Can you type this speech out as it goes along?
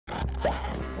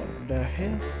the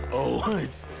hell? Oh,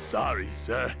 sorry,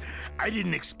 sir. I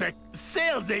didn't expect...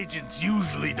 Sales agents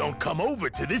usually don't come over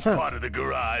to this part of the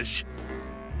garage.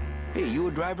 Hey, you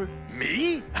a driver?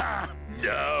 Me? Ha!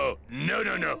 No.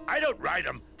 I don't ride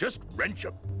them, just wrench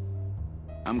them.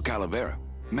 I'm Calavera.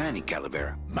 Manny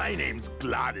Calavera. My name's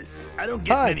Gladys. I don't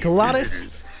get Hi, many Gladys.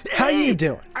 visitors. How Hey, you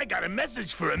doing? I got a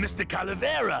message for a Mr.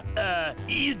 Calavera.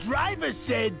 Your driver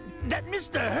said that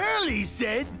Mr. Hurley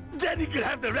said that he could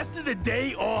have the rest of the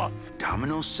day off.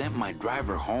 Domino sent my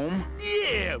driver home?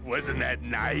 Yeah, wasn't that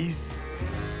nice?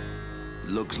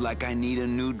 Looks like I need a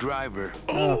new driver.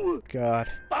 Oh, God.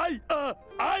 I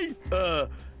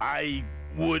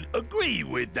would agree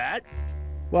with that.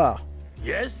 Wow.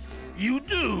 Yes, you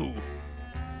do.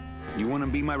 You want to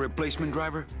be my replacement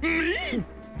driver? Me?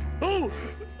 Oh,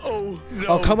 no.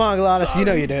 Oh, come on, Gladys. You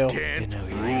know you do. Can't.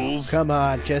 Rules. Come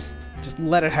on, just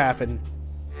let it happen.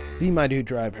 Be my new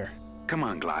driver. Come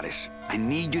on, Gladys. I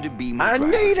need you to be my I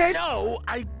driver. need it. No,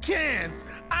 I can't.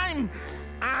 I'm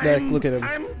Look at him.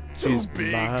 I'm too His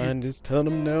big. mind is telling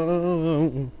him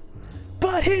no.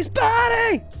 But his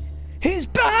body is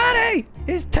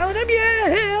telling him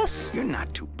yes. You're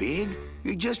not too big.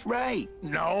 You're just right.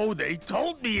 No, they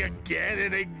told me again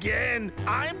and again.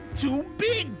 I'm too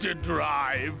big to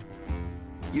drive.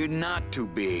 You're not too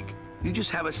big. You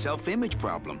just have a self-image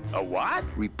problem. A what?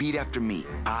 Repeat after me.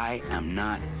 I am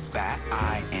not fat.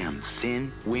 I am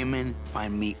thin. Women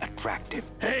find me attractive.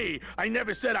 Hey, I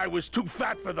never said I was too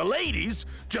fat for the ladies,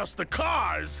 just the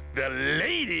cars. The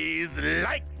ladies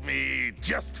like me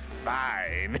just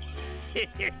fine.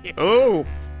 Oh.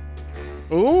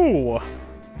 Ooh.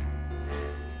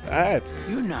 That's...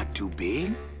 You're not too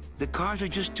big. The cars are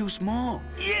just too small.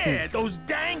 Yeah, those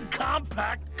dang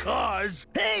compact cars.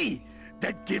 Hey,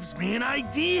 that gives me an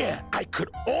idea. I could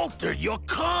alter your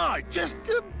car just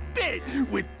a bit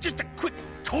with just a quick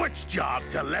torch job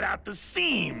to let out the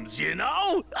seams, you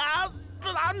know?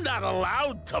 But I'm not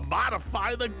allowed to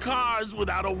modify the cars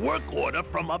without a work order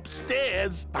from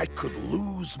upstairs. I could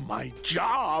lose my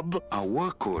job. A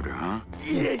work order, huh?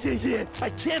 Yeah. I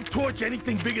can't torch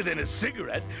anything bigger than a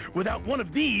cigarette without one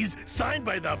of these signed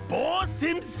by the boss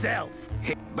himself.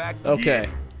 Hit back. Okay.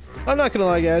 I'm not gonna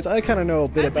lie, guys. I kind of know a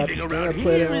bit about this Everything game. I around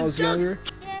played it here when I is was just- younger.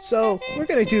 So, we're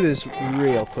gonna do this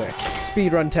real quick.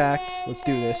 Speedrun tax. Let's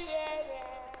do this.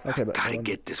 Okay, but... Gotta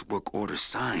get this work order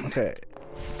signed. Okay.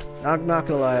 I'm not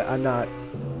gonna lie,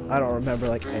 I don't remember,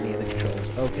 like, any of the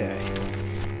controls. Okay,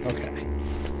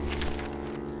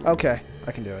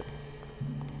 I can do it.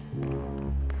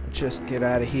 Just get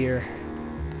out of here.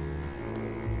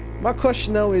 My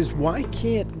question, though, is why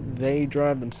can't they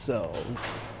drive themselves?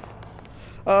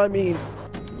 I mean,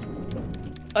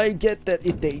 I get that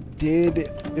if they did,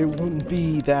 it wouldn't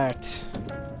be that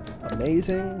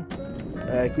amazing.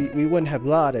 Like, we wouldn't have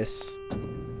Gladys.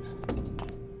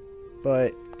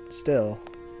 But... still.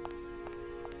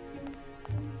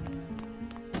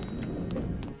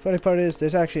 Funny part is,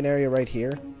 there's actually an area right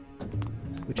here,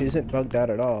 which isn't bugged out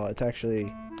at all. It's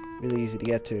actually really easy to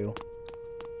get to.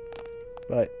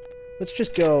 But let's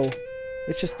just go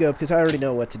because I already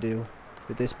know what to do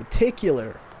for this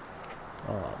particular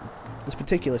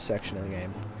section of the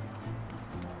game.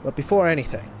 But before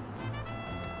anything,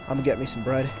 I'm gonna get me some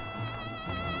bread.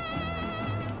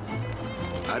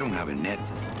 I don't have a net.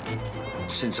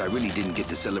 Since I really didn't get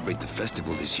to celebrate the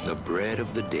festival this year. The bread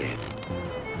of the dead.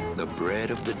 The bread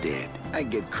of the dead. I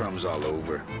get crumbs all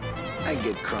over. I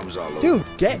get crumbs all over. Dude,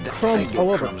 get crumbs all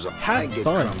over. I Have get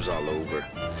fun. crumbs all over.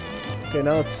 Okay,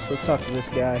 now let's talk to this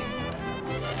guy.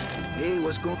 Hey,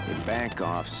 what's going on? Hey, back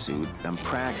off, Suit. I'm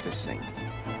practicing.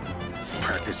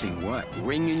 Practicing what?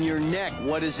 Wringing your neck.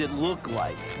 What does it look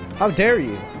like? How dare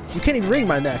you? You can't even wring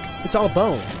my neck. It's all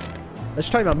bone. Let's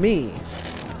talk about me.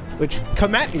 Which,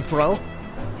 come at me, bro.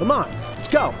 Come on, let's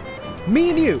go. Me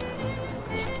and you.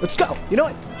 Let's go. You know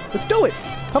what? Let's do it.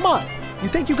 Come on. You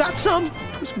think you got some?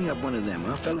 Twist me up one of them,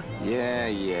 huh, fella?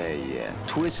 Yeah.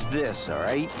 Twist this, all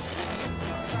right?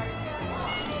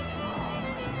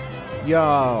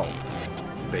 Yo.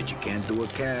 Bet you can't do a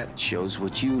cat. Shows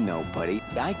what you know, buddy.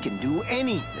 I can do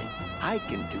anything. I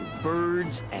can do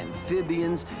birds,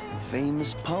 amphibians,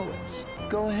 famous poets.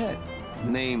 Go ahead.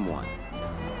 Name one.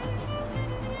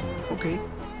 Okay,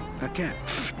 a cat.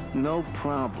 No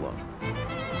problem.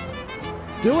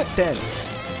 Do it then.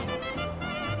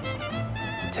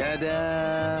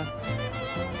 Ta-da!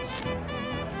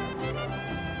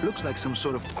 Looks like some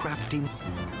sort of crafty...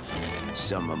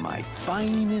 Some of my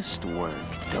finest work,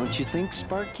 don't you think,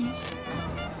 Sparky?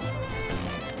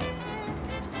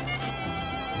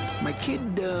 My kid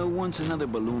wants another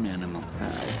balloon animal. Ah,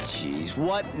 jeez.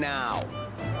 What now?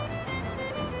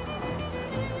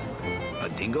 A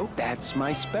dingo? That's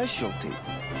my specialty.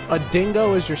 A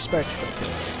dingo is your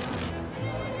specialty.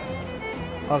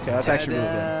 Okay, that's actually really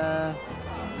good.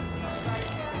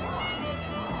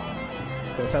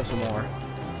 Okay, let's have some more.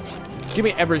 Give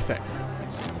me everything.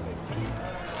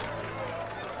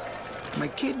 My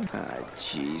kid? Ah,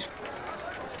 jeez.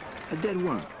 A dead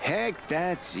worm. Heck,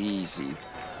 that's easy.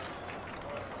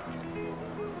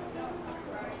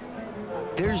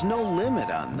 There's no limit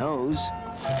on those.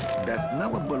 That's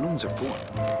not what balloons are for.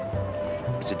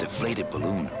 It's a deflated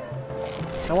balloon.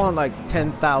 I want like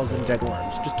 10,000 dead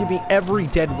worms. Just give me every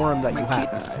dead worm that you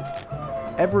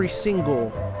have. Every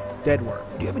single dead worm.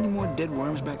 Do you have any more dead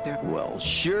worms back there? Well,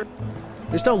 sure.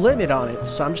 There's no limit on it,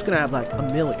 so I'm just gonna have like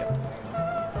 1,000,000.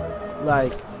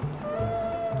 Like,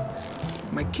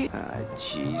 My kid? Ah,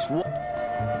 jeez. Do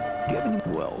you have any?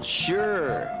 Well,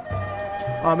 sure.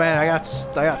 oh man, I got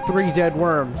 3 dead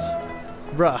worms.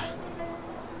 Bruh.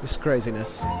 This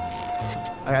craziness.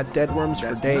 I got dead worms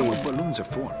That's for days. not what balloons are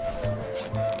for.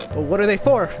 Well, what are they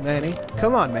for, Manny?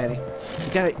 Come on, Manny.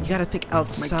 You gotta think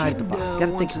outside the box. You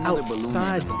gotta think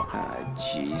outside the box. Ah,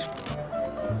 jeez.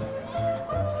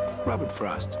 Robert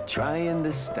Frost. Trying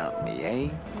to stump me, eh?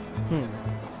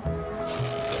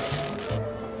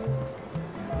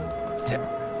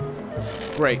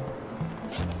 Great.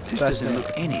 This doesn't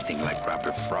look anything like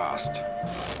Robert Frost.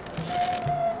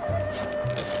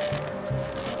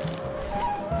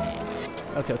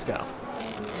 Okay, let's go.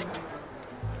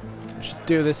 We should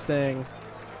do this thing.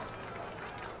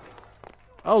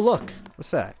 Oh, look.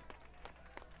 What's that?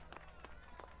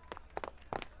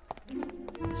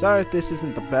 Sorry if this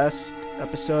isn't the best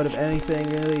episode of anything,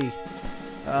 really.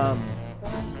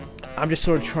 I'm just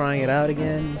sort of trying it out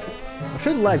again. I'm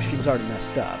sure the live stream's already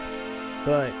messed up.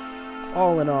 But,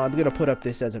 all in all, I'm gonna put up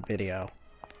this as a video.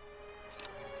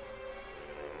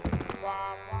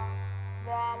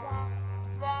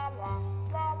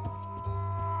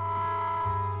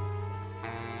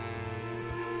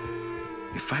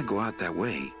 If I go out that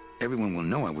way, everyone will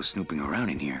know I was snooping around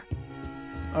in here.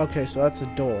 Okay, so that's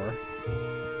a door.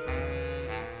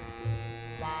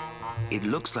 It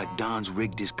looks like Don's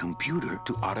rigged his computer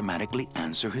to automatically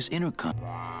answer his intercom.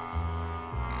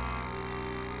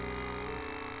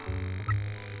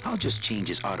 I'll just change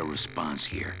his auto response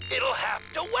here. It'll have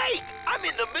to wait. I'm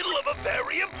in the middle of a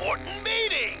very important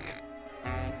meeting.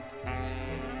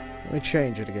 Let me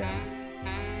change it again.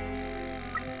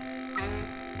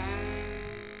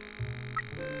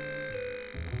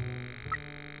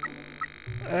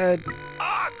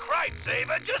 Cripe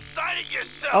Saver, just sign it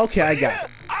yourself. Okay, I got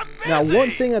it. I'm busy. Now,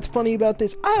 one thing that's funny about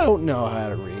this, I don't know how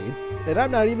to read. And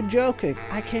I'm not even joking.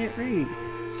 I can't read.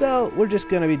 So, we're just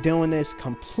going to be doing this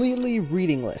completely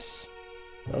readingless.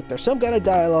 So, if there's some kind of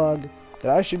dialogue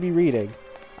that I should be reading,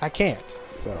 I can't.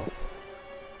 So,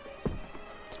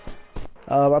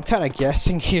 I'm kind of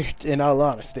guessing here, in all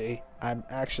honesty. I'm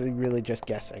actually really just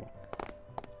guessing.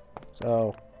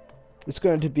 So, it's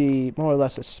going to be more or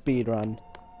less a speed run.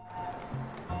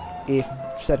 If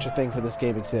such a thing for this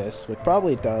game exists, which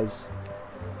probably it does.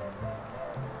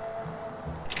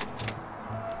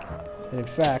 And in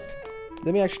fact,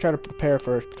 let me actually try to prepare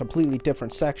for a completely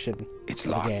different section It's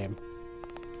of locked. the game.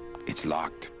 It's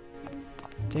locked.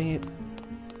 Dang it.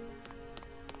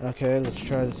 Okay, let's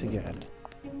try this again.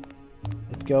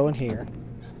 Let's go in here.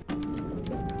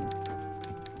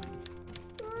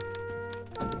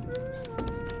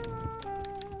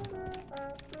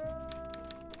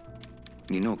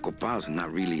 You know, Copal's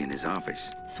not really in his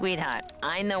office. Sweetheart,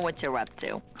 I know what you're up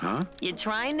to. Huh? You're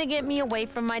trying to get me away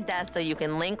from my desk so you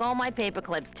can link all my paper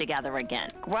clips together again.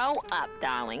 Grow up,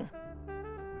 darling.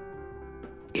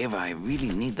 Eva, I really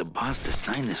need the boss to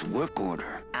sign this work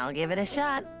order. I'll give it a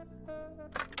shot.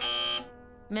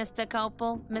 Mr.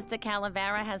 Copel, Mr.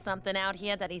 Calavera has something out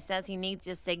here that he says he needs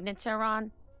your signature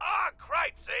on.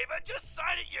 Cripe Saver, just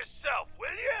sign it yourself,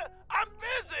 will you? I'm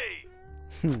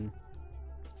busy.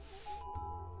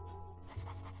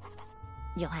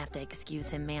 You'll have to excuse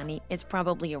him, Manny. It's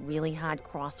probably a really hard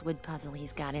crossword puzzle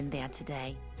he's got in there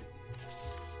today.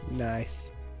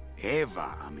 Nice.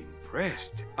 Eva, I'm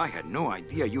impressed. I had no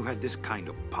idea you had this kind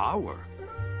of power.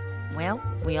 Well,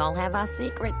 we all have our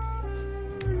secrets.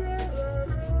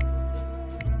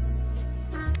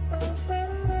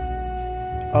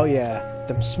 Oh yeah,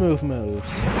 them smooth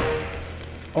moves.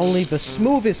 Only the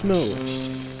smoothest moves.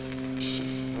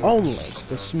 Only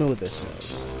the smoothest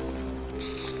moves.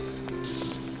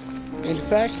 In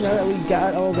fact, now that we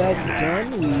got all that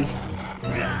done,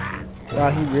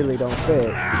 wow, he really don't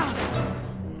fit.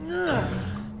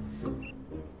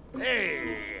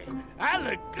 Hey, I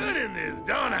look good in this,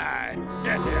 don't I?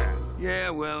 Yeah,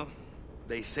 well,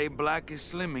 they say black is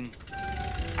slimming.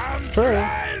 I'm True.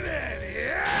 driving!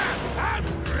 Yeah! I'm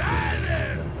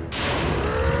driving!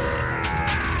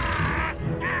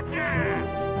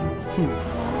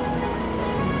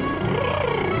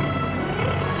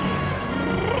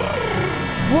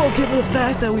 Well, given the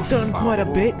fact that we've done quite a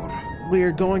bit,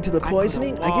 we're going to the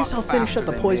poisoning. I guess I'll finish up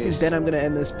the poisoning, then I'm gonna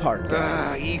end this part,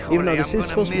 guys. Even though this is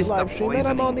supposed to be live stream, and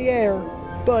I'm on the air,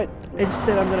 but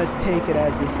instead I'm gonna take it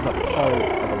as this is a part of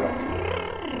a let's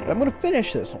play. But I'm gonna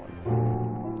finish this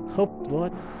one. Hope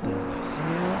what the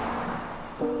hell?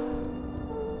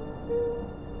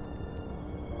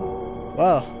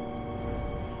 Wow.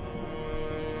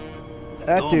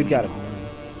 That dude got a none.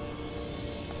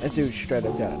 That dude straight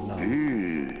up got a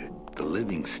none. The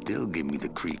living still give me the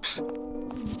creeps.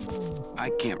 I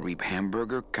can't reap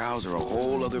hamburger, cows, or a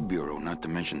whole other bureau, not to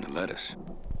mention the lettuce.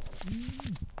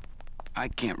 I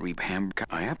can't reap hamburger.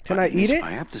 Can I eat it?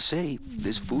 I have to say,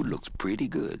 this food looks pretty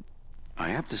good. I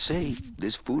have to say,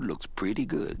 this food looks pretty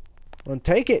good. Well,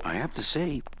 take it. I have to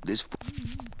say, this food...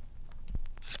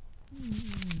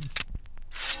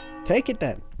 Take it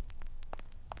then.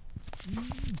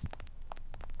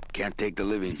 Can't take the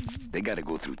living. They gotta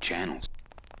go through channels.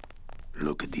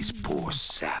 Look at these poor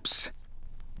saps.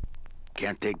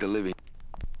 Can't take the living.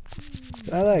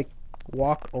 Can I, like,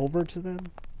 walk over to them?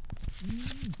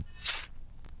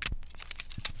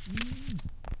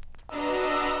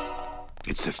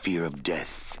 It's the fear of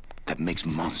death that makes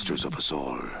monsters of us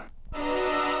all.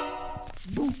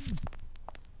 Boom.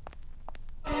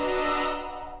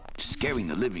 Scaring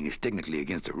the living is technically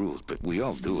against the rules, but we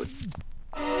all do it.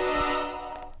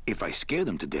 If I scare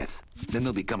them to death, then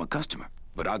they'll become a customer,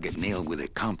 but I'll get nailed with a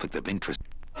conflict of interest.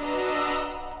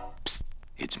 Psst,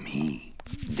 it's me,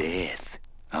 Death.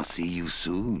 I'll see you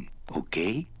soon,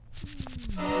 okay?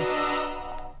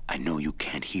 I know you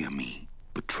can't hear me,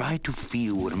 but try to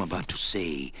feel what I'm about to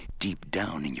say deep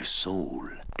down in your soul.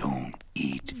 Don't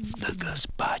eat the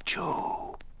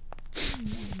gazpacho.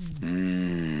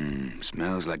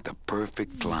 Smells like the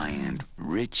perfect client,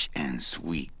 rich and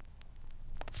sweet.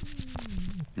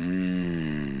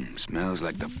 Smells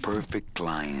like the perfect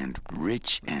client,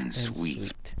 rich and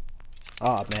sweet.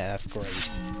 Oh man, that's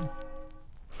great.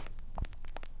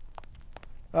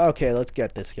 Okay, let's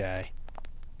get this guy.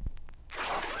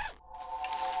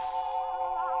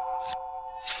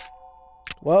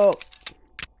 Well,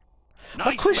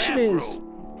 my question is,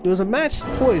 there was a match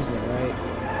poisoning, right?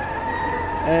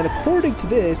 And according to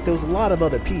this, there was a lot of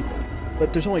other people,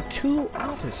 but there's only 2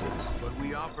 offices.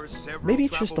 Maybe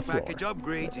it's just the floor.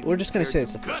 We're just gonna say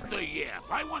it's the floor. Cut the yap.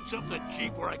 I want something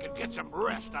cheap where I can get some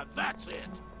rest. Now that's it.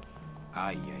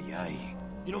 Ay, ay, ay.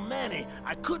 You know, Manny,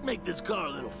 I could make this car a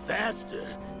little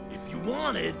faster if you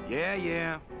wanted.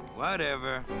 Yeah.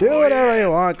 Whatever. Do whatever you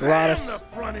want, Gladys. Slam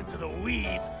the front into the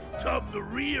weeds, tub the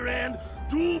rear end,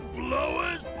 2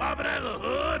 blowers popping out of the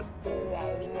hood.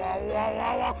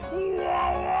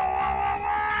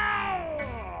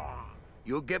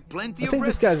 You'll get plenty I of think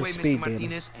this rest guy's a this way, speed Mr. demon.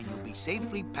 Martinez, and you'll be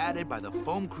safely padded by the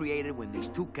foam created when these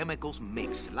 2 chemicals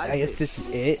mix. Like I guess this is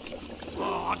it.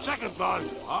 On second thought,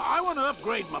 I want to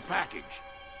upgrade my package.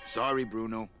 Sorry,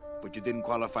 Bruno, but you didn't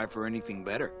qualify for anything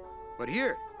better. But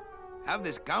here, have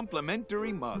this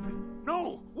complimentary mug.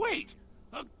 No, wait.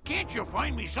 Can't you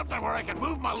find me something where I can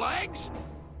move my legs?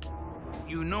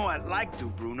 You know I'd like to,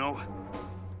 Bruno,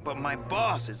 but my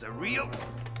boss is a real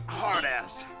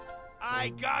hard-ass. I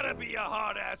gotta be a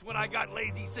hard ass when I got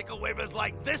lazy sickle wavers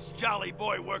like this jolly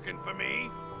boy working for me.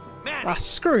 Man,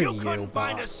 screw you, couldn't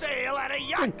find a boss. sale at a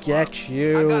yacht club. Forget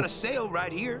you. I got a sale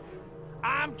right here.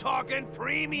 I'm talking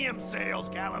premium sales,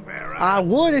 Calavera. I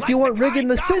would if you weren't rigging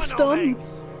the system.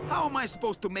 How am I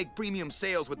supposed to make premium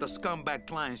sales with the scumbag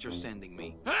clients you're sending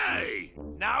me? Hey,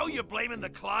 now you're blaming the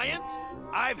clients?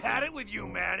 I've had it with you,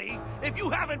 Manny. If you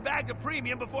haven't bagged a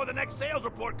premium before the next sales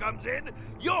report comes in,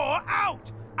 you're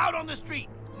out. Out on the street.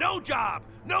 No job.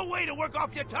 No way to work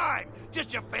off your time.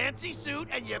 Just your fancy suit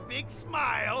and your big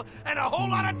smile and a whole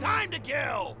lot of time to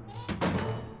kill.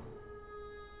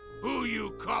 Who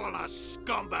you calling a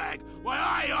scumbag? Why,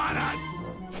 I oughta...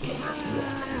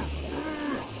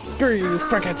 Screw you,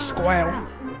 frickin' squirrel.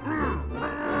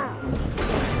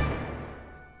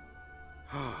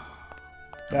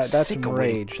 That's some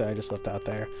rage that I just left out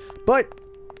there. But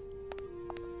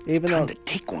even It's time though to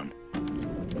take one.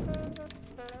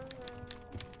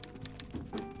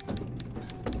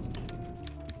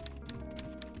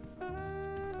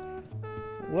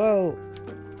 well,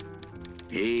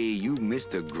 Hey, you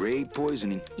missed a great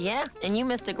poisoning. Yeah, and you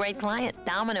missed a great client.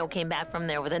 Domino came back from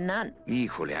there with a none.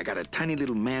 Híjole, I got a tiny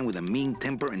little man with a mean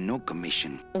temper and no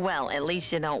commission. Well, at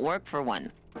least you don't work for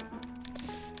one.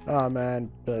 oh man,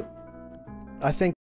 but I think